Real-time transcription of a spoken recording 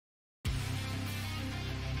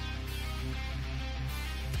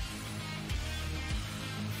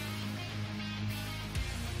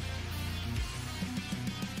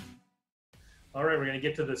All right, we're gonna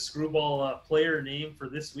get to the screwball player name for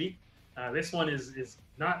this week. This one is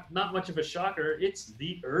not much of a shocker. It's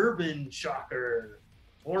the Urban Shocker,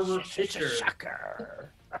 former pitcher.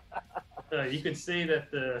 Shocker. You could say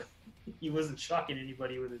that he wasn't shocking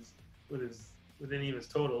anybody with any of his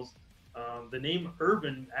totals. The name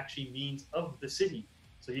Urban actually means of the city,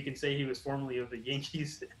 so you can say he was formerly of the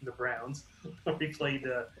Yankees and the Browns. He played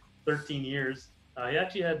 13 years. He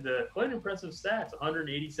actually had quite impressive stats: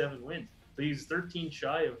 187 wins. So he's 13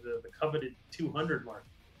 shy of the coveted 200 mark.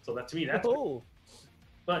 So that to me, that's. Oh,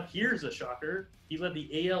 But here's a shocker: he led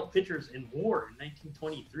the AL pitchers in WAR in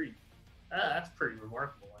 1923. That's pretty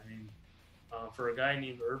remarkable. I mean, for a guy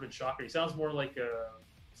named Urban Shocker, he sounds more like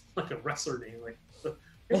a wrestler name, like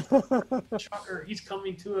Shocker. He's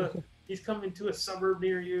coming to a suburb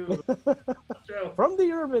near you. from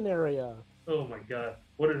the urban area. Oh my God!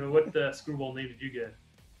 What screwball name did you get?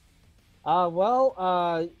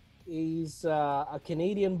 Well, he's a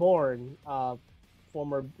Canadian-born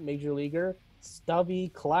former major leaguer, Stubby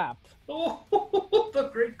Clapp, Oh, the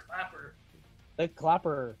great clapper. the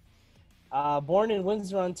Clapper. Born in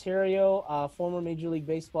Windsor, Ontario, former Major League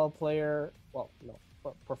Baseball player. Well, no,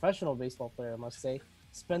 professional baseball player, I must say.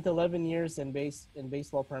 Spent 11 years in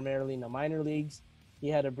baseball, primarily in the minor leagues. He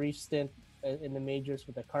had a brief stint in the majors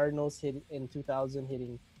with the Cardinals, hit in 2000,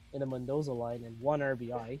 hitting in the Mendoza line and 1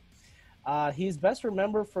 RBI. He's best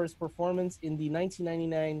remembered for his performance in the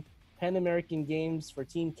 1999 Pan American Games for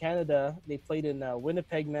Team Canada. They played in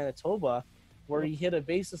Winnipeg, Manitoba, where he hit a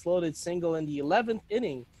bases-loaded single in the 11th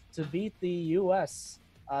inning to beat the U.S.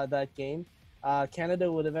 That game.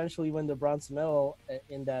 Canada would eventually win the bronze medal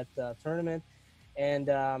in that tournament. And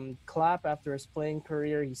Clapp, after his playing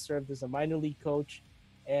career, he served as a minor league coach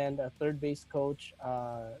and a third base coach.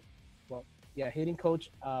 Hitting coach,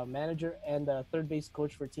 manager, and third base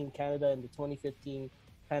coach for Team Canada in the 2015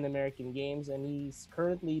 Pan American Games. And he's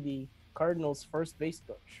currently the Cardinals' first base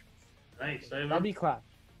coach. Nice. Stubby Clapp.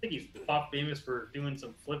 I think he's pop famous for doing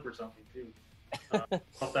some flip or something too.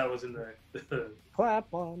 Thought that was in the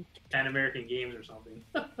Clap on. Pan American Games or something.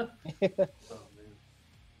 Oh man!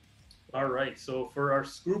 All right, so for our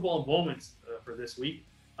screwball moments for this week,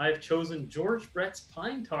 I've chosen George Brett's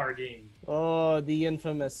Pine Tar game. Oh, the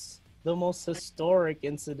infamous, the most historic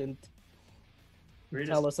incident.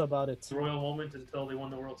 Greatest Tell us about it. Royal moment until they won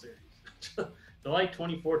the World Series. July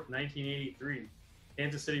 24th, 1983,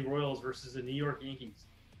 Kansas City Royals versus the New York Yankees.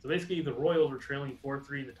 So basically, the Royals were trailing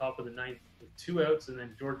 4-3 in the top of the ninth with 2 outs, and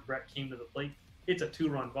then George Brett came to the plate, hits a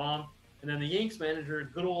 2-run bomb, and then the Yanks manager,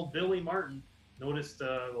 good old Billy Martin, noticed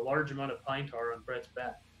a large amount of pine tar on Brett's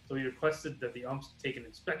bat. So he requested that the umps take an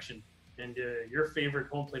inspection, and your favorite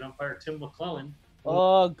home plate umpire, Tim McClellan.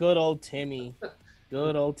 Oh, good old Timmy.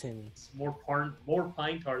 Good old Timmy. More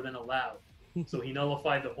pine tar than allowed. So he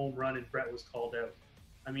nullified the home run, and Brett was called out.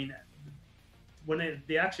 I mean, when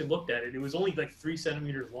they actually looked at it, it was only like 3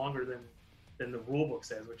 centimeters longer than the rule book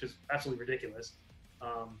says, which is absolutely ridiculous.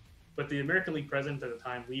 But the American League president at the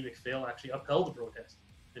time, Lee McPhail, actually upheld the protest,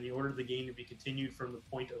 and he ordered the game to be continued from the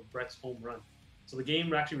point of Brett's home run. So the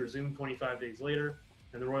game actually resumed 25 days later,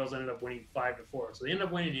 and the Royals ended up winning 5-4. So they ended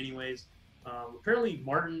up winning anyways. Apparently,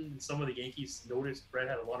 Martin and some of the Yankees noticed Brett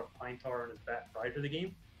had a lot of pine tar on his bat prior to the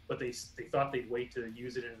game, but they thought they'd wait to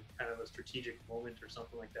use it in kind of a strategic moment or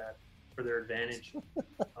something like that for their advantage.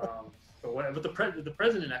 But the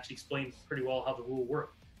president actually explained pretty well how the rule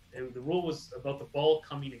worked. And the rule was about the ball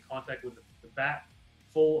coming in contact with the bat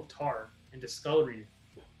full of tar and discoloring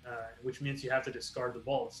it, which means you have to discard the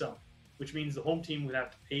ball itself, which means the home team would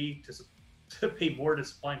have to pay to pay more to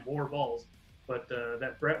supply more balls, but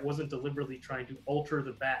that Brett wasn't deliberately trying to alter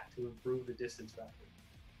the bat to improve the distance factor.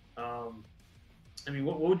 I mean,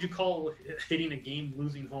 what would you call hitting a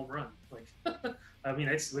game-losing home run? Like, I mean,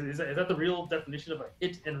 is that the real definition of a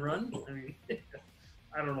hit and run? I mean,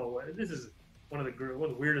 I don't know. This is one of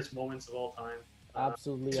the weirdest moments of all time.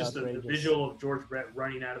 Absolutely just outrageous. The visual of George Brett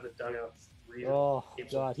running out of the dugout. Oh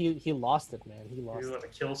God, he lost it, man. He He lost was it. about to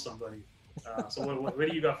kill somebody. So what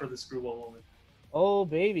do you got for the screwball moment? Oh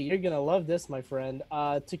baby, you're gonna love this, my friend.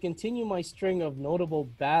 To continue my string of notable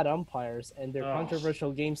bad umpires and their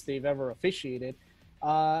controversial games they've ever officiated,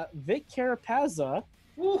 Vic Carapazza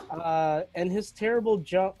and his terrible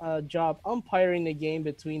job umpiring the game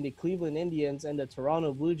between the Cleveland Indians and the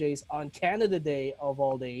Toronto Blue Jays on Canada Day of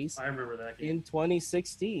all days. I remember that game. In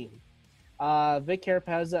 2016. Vic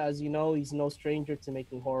Carapazza, as you know, he's no stranger to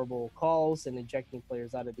making horrible calls and ejecting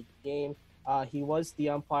players out of the game. He was the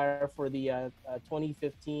umpire for the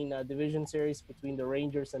 2015 division series between the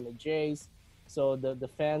Rangers and the Jays. So the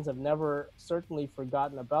fans have never certainly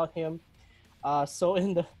forgotten about him. So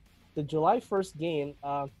in the July 1st game,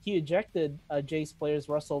 he ejected Jays players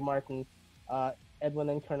Russell Martin, Edwin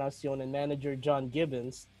Encarnacion, and manager John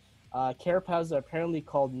Gibbons. Carapazza apparently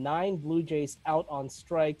called 9 Blue Jays out on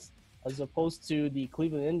strikes, as opposed to the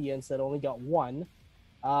Cleveland Indians that only got 1.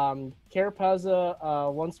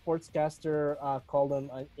 Carapazza, one sportscaster, called him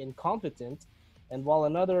incompetent, and while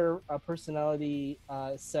another personality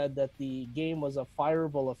said that the game was a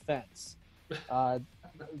fireable offense.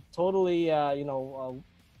 Totally,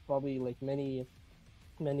 probably like many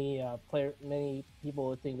people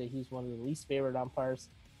would think that he's one of the least favorite umpires.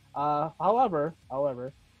 However,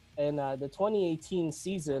 in the 2018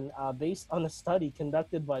 season, based on a study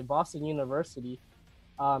conducted by Boston University,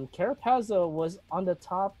 Carapazza was on the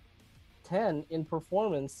top 10 in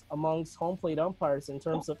performance amongst home plate umpires in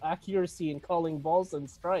terms of accuracy in calling balls and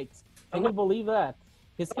strikes. Can you believe that?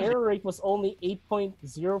 His error rate was only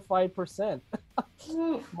 8.05%.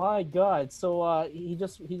 My God! So he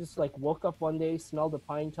just like woke up one day, smelled the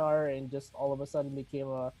pine tar, and just all of a sudden became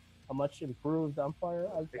a much improved umpire.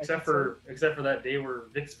 Except for that day where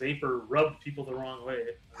Vicks Vapor rubbed people the wrong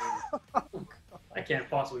way. I can't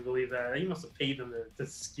possibly believe that. He must have paid them to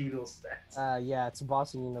skew those stats. Yeah, it's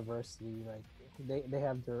Boston University. Like they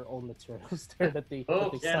have their own materials there that they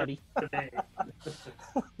study.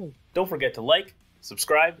 Don't forget to like,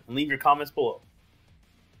 subscribe, and leave your comments below.